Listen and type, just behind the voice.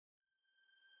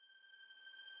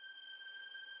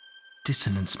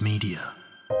Dissonance Media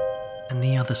and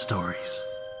the Other Stories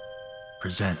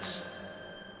presents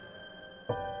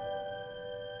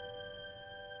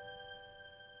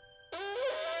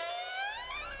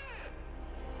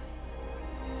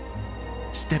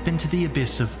Step into the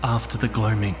abyss of After the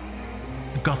Gloaming,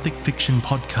 a gothic fiction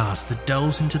podcast that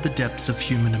delves into the depths of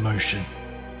human emotion.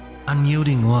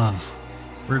 Unyielding love,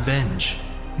 revenge,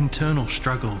 internal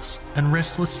struggles, and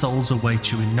restless souls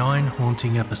await you in 9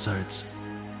 haunting episodes,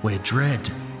 where dread,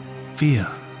 fear,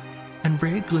 and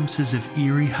rare glimpses of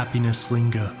eerie happiness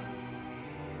linger.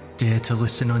 Dare to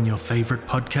listen on your favourite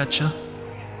podcatcher?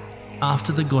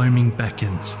 After the Gloaming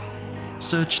beckons.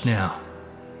 Search now,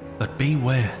 but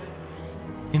beware.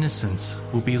 Innocence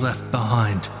will be left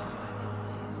behind.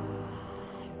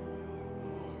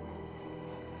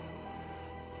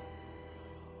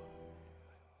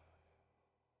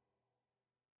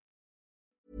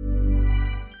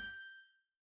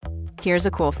 Here's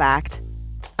a cool fact.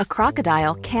 A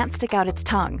crocodile can't stick out its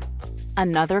tongue.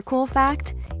 Another cool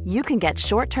fact, you can get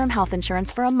short-term health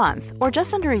insurance for a month or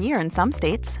just under a year in some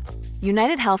states.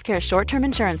 United Healthcare short-term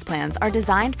insurance plans are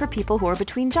designed for people who are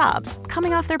between jobs,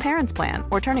 coming off their parents' plan,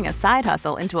 or turning a side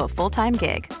hustle into a full-time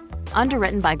gig.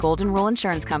 Underwritten by Golden Rule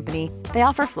Insurance Company, they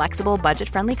offer flexible,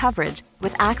 budget-friendly coverage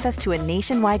with access to a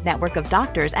nationwide network of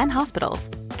doctors and hospitals.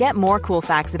 Get more cool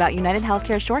facts about United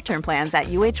Healthcare short-term plans at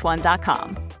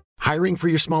uh1.com. Hiring for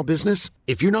your small business?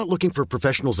 If you're not looking for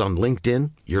professionals on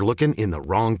LinkedIn, you're looking in the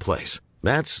wrong place.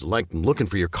 That's like looking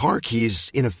for your car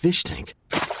keys in a fish tank.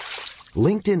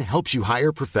 LinkedIn helps you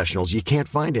hire professionals you can't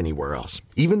find anywhere else,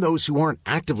 even those who aren't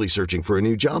actively searching for a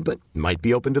new job but might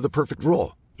be open to the perfect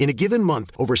role. In a given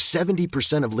month, over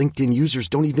 70% of LinkedIn users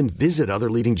don't even visit other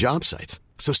leading job sites.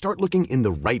 So start looking in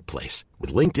the right place.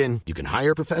 With LinkedIn, you can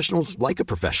hire professionals like a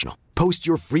professional. Post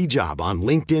your free job on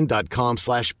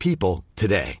linkedin.com/people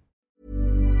today.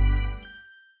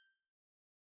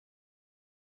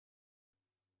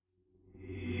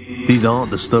 These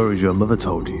aren't the stories your mother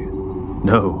told you.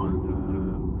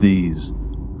 No, these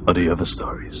are the other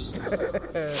stories.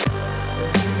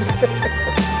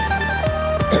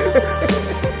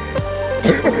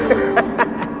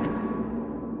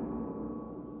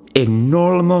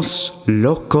 Enormes,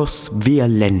 Locos,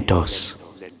 Violentos.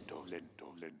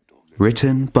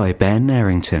 Written by Ben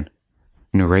Errington.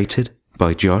 Narrated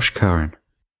by Josh Curran.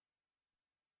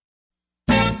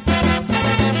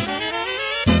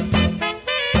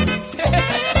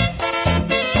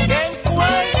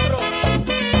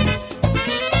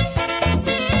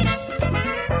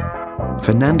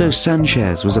 Fernando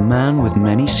Sanchez was a man with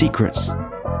many secrets.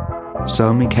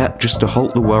 Some he kept just to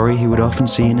halt the worry he would often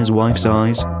see in his wife's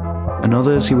eyes, and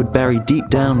others he would bury deep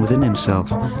down within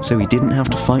himself so he didn't have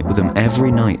to fight with them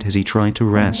every night as he tried to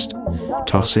rest,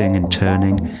 tossing and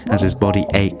turning as his body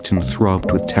ached and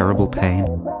throbbed with terrible pain.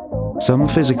 Some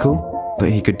physical,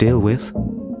 that he could deal with,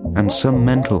 and some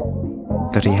mental,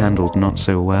 that he handled not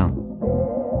so well.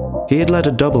 He had led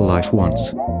a double life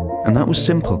once, and that was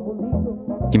simple.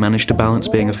 He managed to balance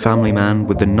being a family man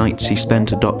with the nights he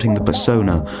spent adopting the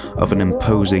persona of an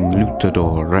imposing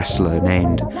luchador wrestler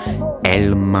named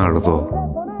El Marvo.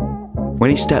 When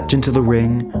he stepped into the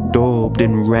ring, daubed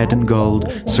in red and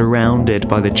gold, surrounded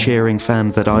by the cheering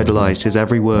fans that idolized his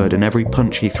every word and every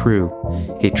punch he threw,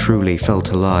 he truly felt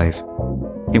alive.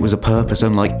 It was a purpose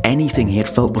unlike anything he had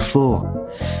felt before.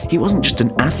 He wasn't just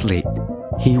an athlete,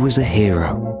 he was a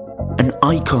hero. An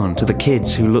icon to the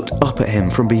kids who looked up at him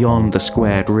from beyond the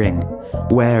squared ring,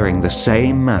 wearing the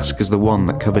same mask as the one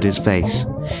that covered his face,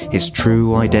 his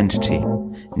true identity,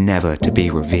 never to be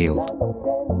revealed.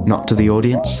 Not to the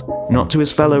audience, not to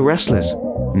his fellow wrestlers,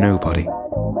 nobody.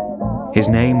 His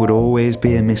name would always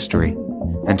be a mystery,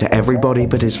 and to everybody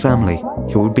but his family,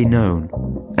 he would be known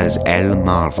as El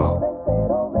Marvo,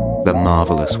 the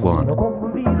Marvelous One.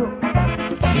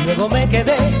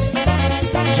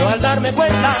 Yo al darme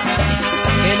cuenta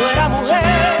que no era mujer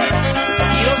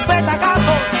y los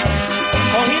petacazos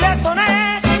cogí le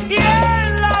soné y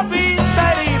en la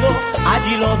vista herido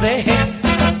allí lo dejé.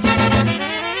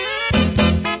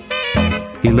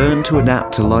 He learned to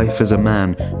adapt to life as a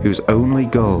man whose only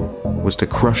goal was to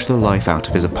crush the life out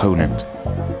of his opponent,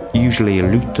 usually a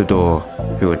luchador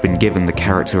who had been given the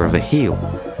character of a heel,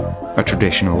 a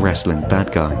traditional wrestling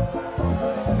bad guy.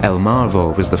 El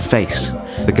Marvo was the face,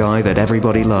 the guy that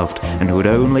everybody loved and who would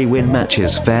only win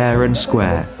matches fair and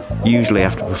square, usually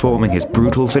after performing his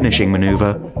brutal finishing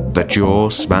maneuver, the Jaw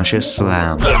Smasher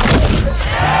Slam.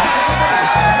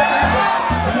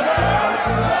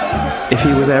 If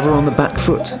he was ever on the back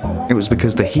foot, it was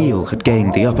because the heel had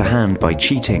gained the upper hand by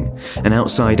cheating, an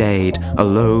outside aid, a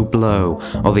low blow,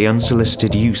 or the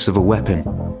unsolicited use of a weapon.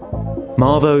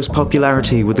 Marvo's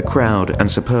popularity with the crowd and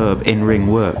superb in-ring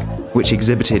work, which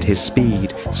exhibited his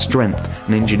speed, strength,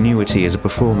 and ingenuity as a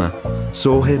performer,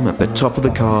 saw him at the top of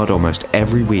the card almost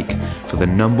every week for the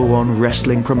 #1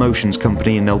 wrestling promotions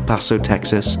company in El Paso,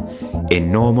 Texas,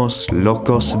 Enormes,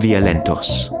 Locos,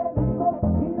 Violentos.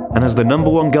 And as the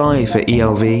 #1 guy for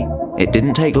ELV, it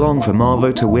didn't take long for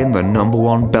Marvo to win the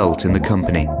 #1 belt in the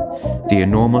company, the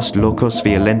Enormes Locos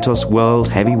Violentos World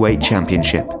Heavyweight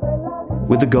Championship.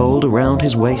 With the gold around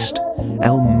his waist,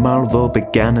 El Marvo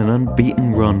began an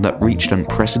unbeaten run that reached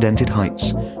unprecedented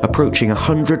heights, approaching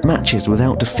 100 matches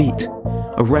without defeat,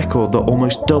 a record that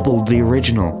almost doubled the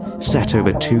original, set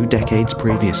over 2 decades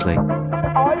previously.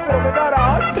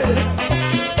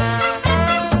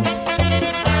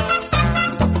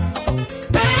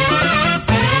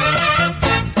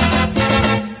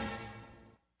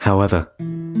 However,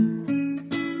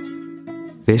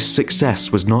 this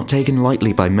success was not taken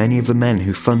lightly by many of the men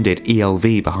who funded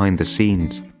ELV behind the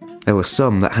scenes. There were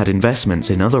some that had investments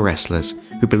in other wrestlers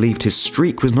who believed his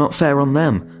streak was not fair on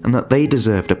them and that they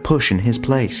deserved a push in his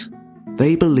place.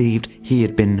 They believed he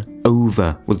had been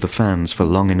over with the fans for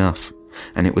long enough,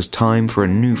 and it was time for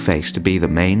a new face to be the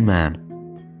main man.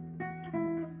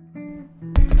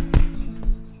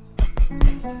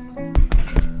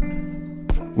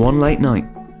 One late night,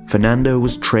 Fernando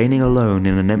was training alone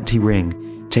in an empty ring,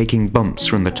 taking bumps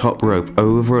from the top rope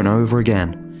over and over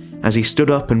again. As he stood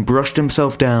up and brushed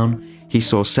himself down, he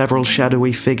saw several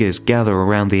shadowy figures gather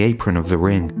around the apron of the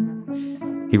ring.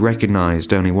 He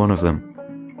recognized only one of them.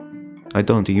 "I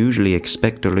don't usually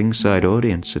expect a ringside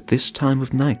audience at this time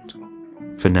of night,"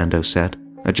 Fernando said,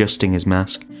 adjusting his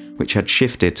mask, which had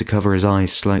shifted to cover his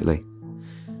eyes slightly.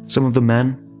 Some of the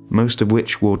men, most of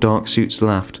which wore dark suits,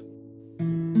 laughed.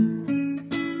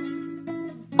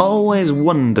 "Always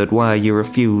wondered why you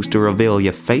refused to reveal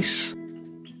your face,"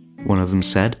 one of them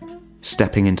said,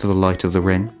 stepping into the light of the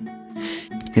ring.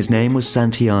 His name was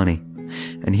Santiani,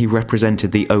 and he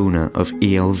represented the owner of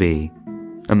ELV,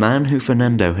 a man who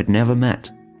Fernando had never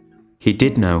met. He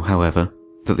did know, however,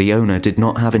 that the owner did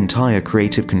not have entire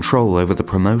creative control over the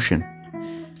promotion.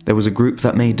 There was a group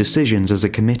that made decisions as a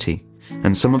committee,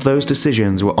 and some of those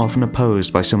decisions were often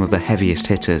opposed by some of the heaviest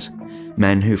hitters,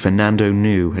 men who Fernando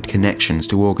knew had connections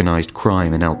to organized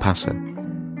crime in El Paso.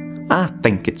 "I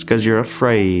think it's 'cause you're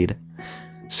afraid,"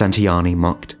 Santiani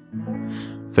mocked.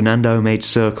 Fernando made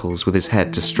circles with his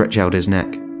head to stretch out his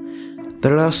neck.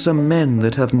 "There are some men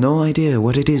that have no idea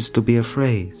what it is to be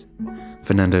afraid,"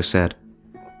 Fernando said.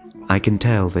 "I can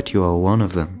tell that you are one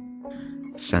of them,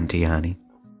 Santiani."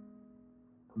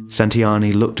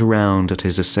 Santiani looked around at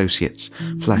his associates,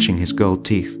 flashing his gold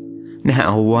teeth.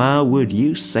 "Now, why would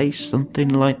you say something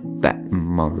like that,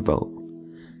 Marvo?"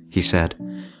 he said.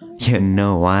 "You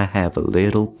know I have a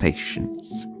little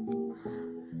patience."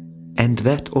 "And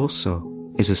that also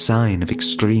is a sign of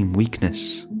extreme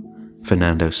weakness,"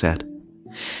 Fernando said.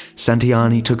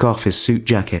 Santiani took off his suit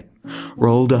jacket,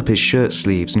 rolled up his shirt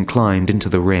sleeves and climbed into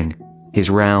the ring. His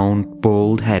round,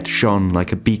 bald head shone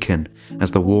like a beacon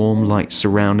as the warm light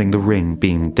surrounding the ring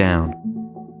beamed down.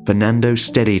 Fernando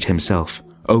steadied himself,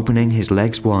 opening his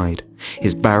legs wide.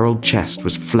 His barreled chest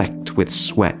was flecked with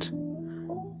sweat.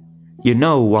 "You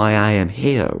know why I am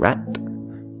here, right?"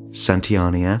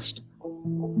 Santiani asked.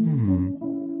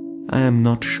 "I am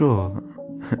not sure,"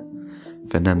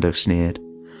 Fernando sneered.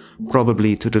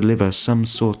 "Probably to deliver some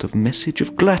sort of message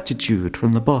of gratitude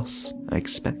from the boss, I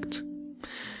expect.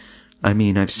 I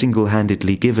mean, I've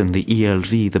single-handedly given the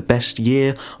ELV the best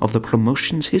year of the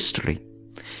promotion's history.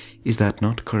 Is that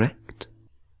not correct?"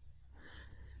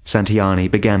 Santiani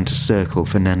began to circle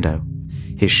Fernando.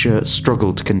 His shirt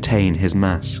struggled to contain his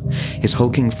mass. His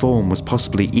hulking form was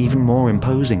possibly even more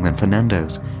imposing than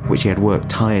Fernando's, which he had worked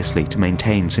tirelessly to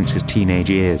maintain since his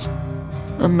teenage years.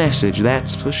 "A message,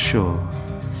 that's for sure,"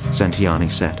 Santiani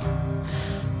said.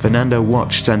 Fernando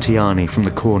watched Santiani from the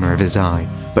corner of his eye,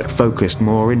 but focused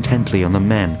more intently on the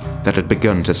men that had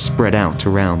begun to spread out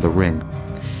around the ring.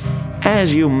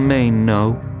 "As you may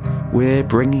know, we're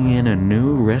bringing in a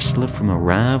new wrestler from a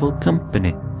rival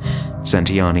company,"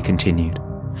 Santiani continued.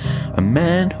 "A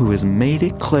man who has made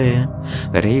it clear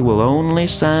that he will only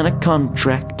sign a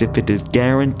contract if it is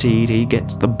guaranteed he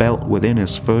gets the belt within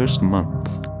his first month."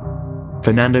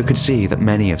 Fernando could see that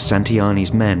many of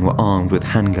Santiani's men were armed with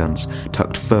handguns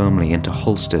tucked firmly into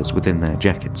holsters within their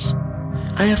jackets.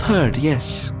 "I have heard,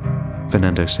 yes,"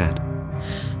 Fernando said.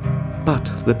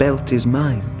 "But the belt is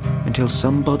mine until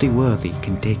somebody worthy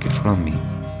can take it from me."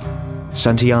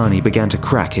 Santiani began to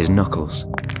crack his knuckles.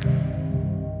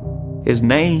 "His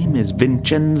name is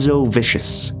Vincenzo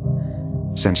Vicious,"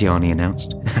 Santiani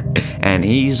announced, and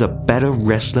he's a better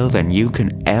wrestler than you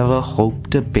can ever hope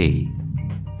to be.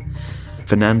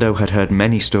 Fernando had heard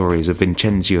many stories of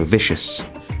Vincenzo Vicious,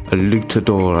 a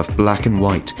luchador of black and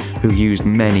white who used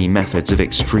many methods of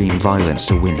extreme violence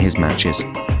to win his matches,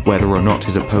 whether or not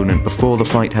his opponent before the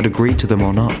fight had agreed to them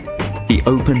or not. He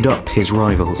opened up his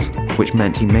rivals, which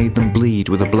meant he made them bleed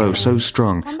with a blow so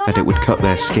strong that it would cut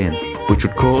their skin, which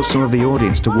would cause some of the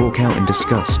audience to walk out in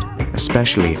disgust,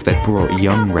 especially if they'd brought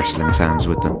young wrestling fans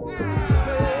with them.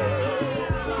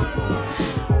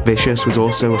 Vicious was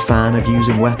also a fan of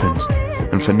using weapons,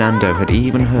 and Fernando had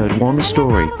even heard one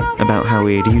story about how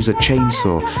he'd use a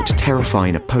chainsaw to terrify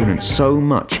an opponent so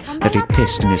much that he'd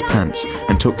pissed in his pants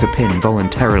and took the pin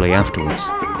voluntarily afterwards.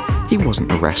 He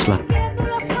wasn't a wrestler.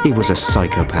 He was a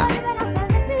psychopath.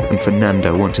 And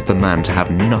Fernando wanted the man to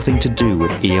have nothing to do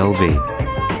with ELV.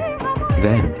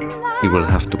 Then he will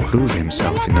have to prove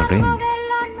himself in the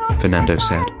ring, Fernando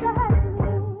said.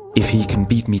 If he can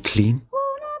beat me clean,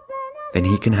 then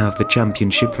he can have the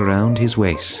championship around his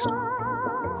waist.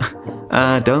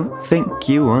 I don't think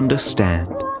you understand,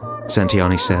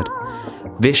 Santiani said.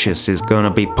 Vicious is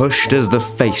gonna be pushed as the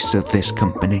face of this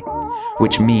company,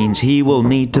 which means he will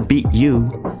need to beat you,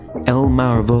 El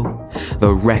Marvel,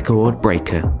 the record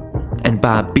breaker. And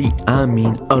by beat, I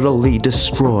mean utterly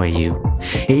destroy you.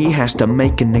 He has to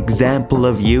make an example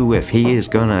of you if he is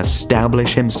gonna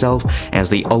establish himself as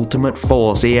the ultimate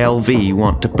force ELV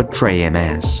want to portray him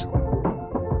as.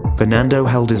 Fernando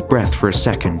held his breath for a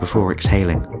second before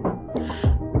exhaling.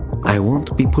 I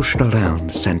won't be pushed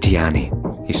around, Santiani,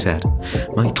 he said.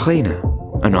 My trainer,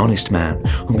 an honest man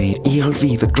who made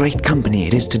ELV the great company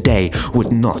it is today,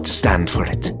 would not stand for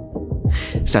it.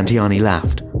 Santiani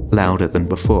laughed, louder than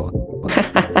before.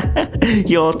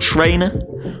 Your trainer?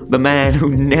 The man who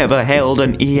never held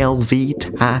an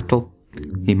ELV title?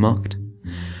 He mocked.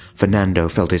 Fernando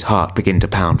felt his heart begin to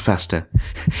pound faster.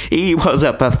 He was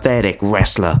a pathetic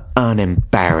wrestler, an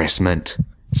embarrassment,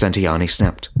 Santiani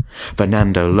snapped.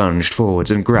 Fernando lunged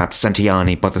forwards and grabbed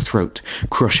Santiani by the throat,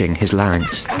 crushing his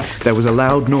larynx. There was a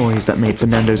loud noise that made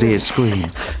Fernando's ears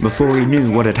scream. Before he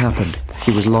knew what had happened,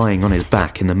 he was lying on his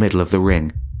back in the middle of the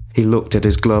ring. He looked at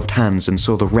his gloved hands and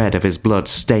saw the red of his blood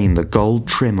stain the gold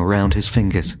trim around his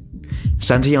fingers.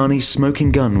 Santiani's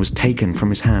smoking gun was taken from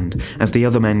his hand as the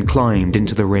other men climbed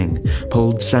into the ring,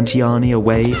 pulled Santiani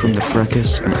away from the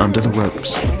fracas and under the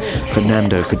ropes.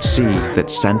 Fernando could see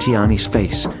that Santiani's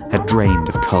face had drained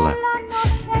of colour.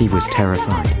 He was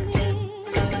terrified.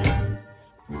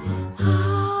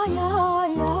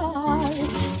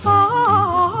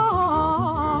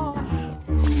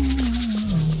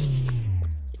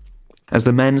 As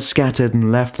the men scattered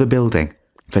and left the building,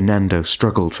 Fernando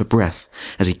struggled for breath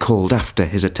as he called after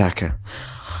his attacker.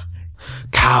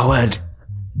 Coward!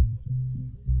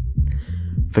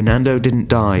 Fernando didn't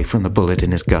die from the bullet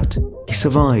in his gut. He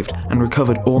survived and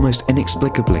recovered almost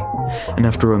inexplicably, and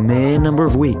after a mere number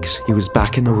of weeks, he was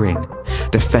back in the ring,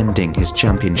 defending his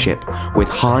championship with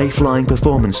high-flying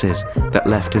performances that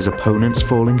left his opponents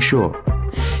falling short,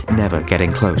 never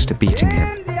getting close to beating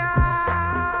him.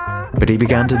 But he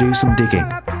began to do some digging,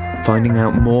 finding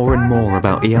out more and more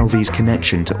about ELV's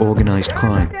connection to organised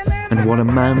crime and what a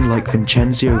man like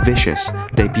Vincenzo Vicious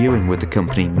debuting with the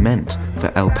company meant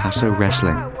for El Paso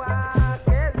wrestling.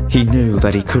 He knew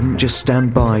that he couldn't just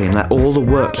stand by and let all the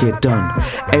work he had done,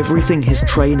 everything his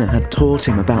trainer had taught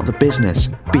him about the business,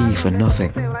 be for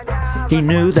nothing. He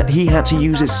knew that he had to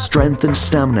use his strength and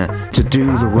stamina to do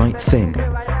the right thing,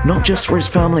 not just for his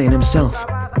family and himself,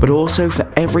 but also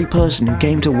for every person who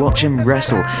came to watch him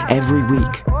wrestle every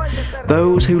week.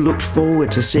 Those who looked forward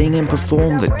to seeing him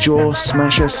perform the Jaw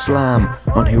Smasher Slam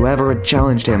on whoever had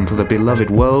challenged him for the beloved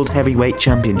World Heavyweight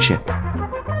Championship.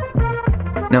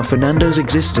 Now Fernando's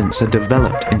existence had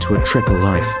developed into a triple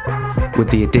life, with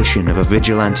the addition of a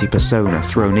vigilante persona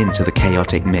thrown into the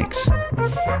chaotic mix.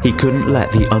 He couldn't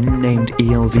let the unnamed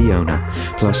ELV owner,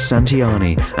 plus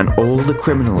Santiani and all the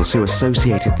criminals who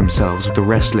associated themselves with the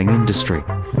wrestling industry,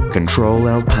 control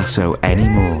El Paso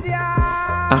anymore.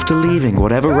 After leaving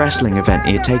whatever wrestling event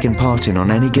he had taken part in on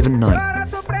any given night,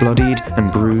 bloodied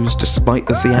and bruised despite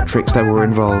the theatrics that were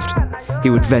involved, he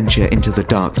would venture into the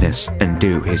darkness and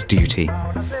do his duty.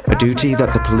 A duty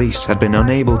that the police had been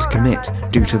unable to commit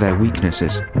due to their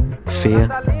weaknesses, fear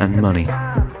and money.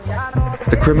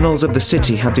 The criminals of the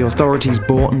city had the authorities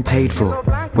bought and paid for,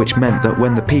 which meant that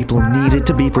when the people needed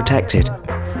to be protected,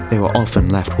 they were often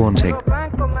left wanting.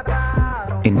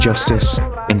 Injustice,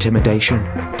 intimidation,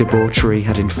 debauchery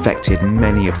had infected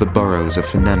many of the boroughs of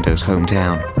Fernando's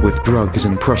hometown, with drugs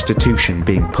and prostitution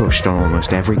being pushed on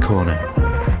almost every corner.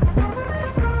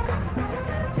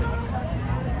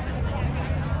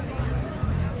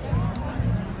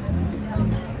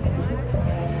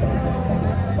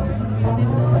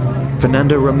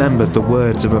 Fernando remembered the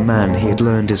words of a man he had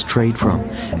learned his trade from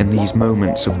in these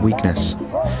moments of weakness,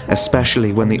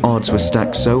 especially when the odds were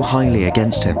stacked so highly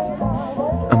against him.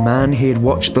 A man he had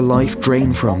watched the life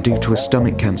drain from due to a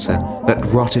stomach cancer that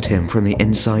rotted him from the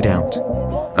inside out.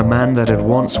 A man that had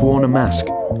once worn a mask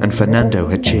and Fernando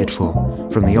had cheered for.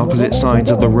 From the opposite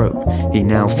sides of the rope, he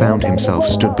now found himself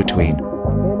stood between.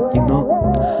 You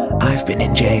know, I've been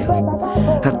in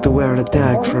jail. Had to wear a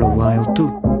tag for a while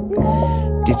too.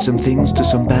 Did some things to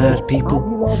some bad people,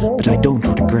 but I don't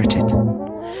regret it.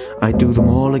 I'd do them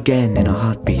all again in a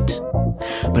heartbeat.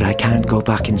 But I can't go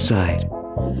back inside.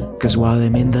 'Cause while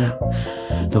I'm in there,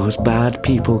 those bad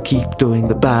people keep doing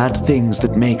the bad things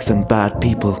that make them bad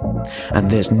people, and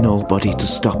there's nobody to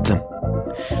stop them.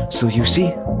 So you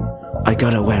see, I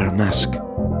gotta wear a mask.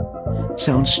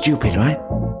 Sounds stupid, right?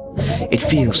 It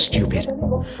feels stupid,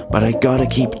 but I gotta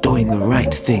keep doing the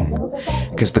right thing,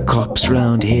 'cause the cops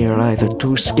round here are either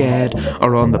too scared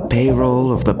or on the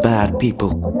payroll of the bad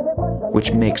people,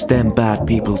 which makes them bad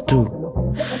people too.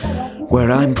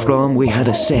 Where I'm from, we had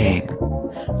a saying,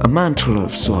 a mantra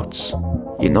of sorts.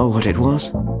 You know what it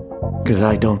was? 'Cause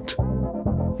I don't.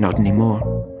 Not anymore.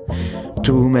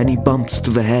 Too many bumps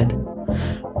to the head.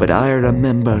 But I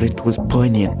remember it was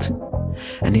poignant.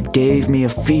 And it gave me a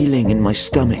feeling in my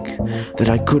stomach that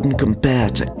I couldn't compare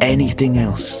to anything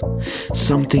else.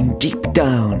 Something deep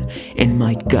down in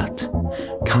my gut.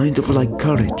 Kind of like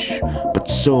courage, but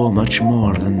so much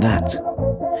more than that.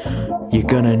 You're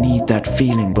gonna need that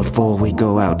feeling before we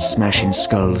go out smashing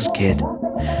skulls, kid.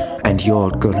 And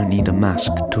you're gonna need a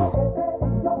mask too.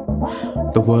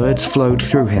 The words flowed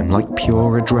through him like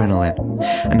pure adrenaline,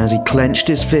 and as he clenched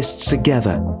his fists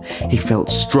together, he felt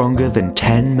stronger than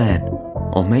 10 men,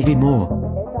 or maybe more.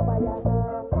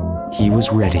 He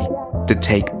was ready to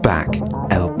take back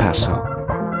El Paso.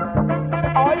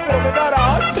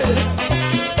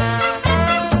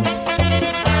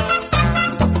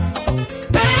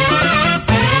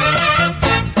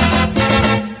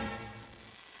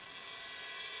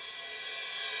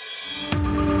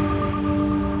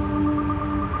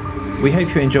 We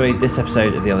hope you enjoyed this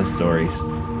episode of The Other Stories.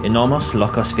 Enormes,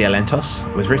 Locos, Violentos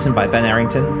was written by Ben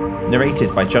Arrington,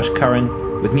 narrated by Josh Curran,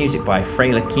 with music by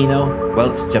Frey Aquino,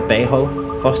 Welts Jabejo,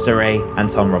 Foster Ray, and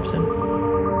Tom Robson.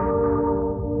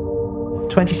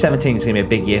 2017 is going to be a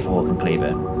big year for Hawk and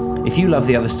Cleaver. If you love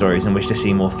The Other Stories and wish to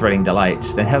see more thrilling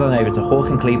delights, then head on over to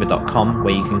hawkandcleaver.com,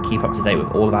 where you can keep up to date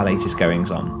with all of our latest goings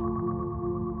on.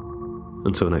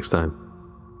 Until next time.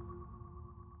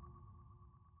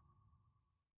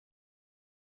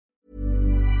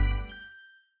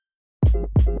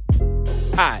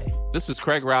 Hi, this is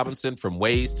Craig Robinson from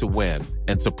Ways to Win,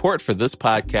 and support for this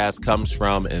podcast comes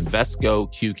from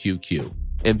Invesco QQQ.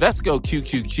 Invesco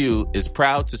QQQ is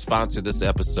proud to sponsor this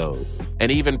episode,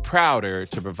 and even prouder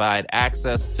to provide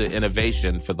access to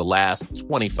innovation for the last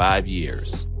 25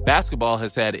 years. Basketball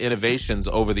has had innovations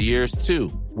over the years,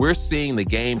 too. We're seeing the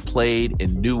game played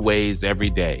in new ways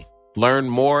every day. Learn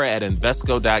more at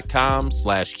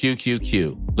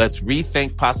Invesco.com/QQQ. Let's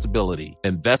rethink possibility.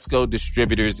 Invesco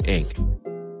Distributors, Inc.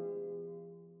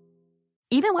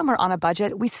 Even when we're on a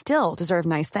budget, we still deserve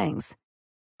nice things.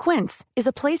 Quince is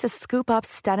a place to scoop up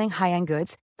stunning high-end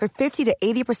goods for 50 to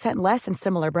 80% less than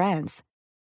similar brands.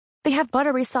 They have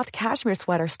buttery soft cashmere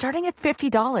sweaters starting at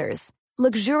 $50,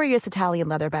 luxurious Italian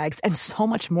leather bags, and so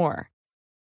much more.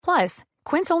 Plus,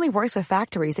 Quince only works with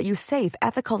factories that use safe,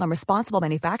 ethical, and responsible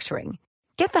manufacturing.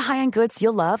 Get the high-end goods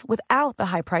you'll love without the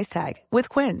high price tag with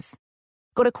Quince.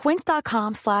 Go to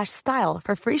quince.com/style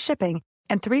for free shipping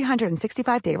and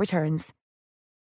 365-day returns.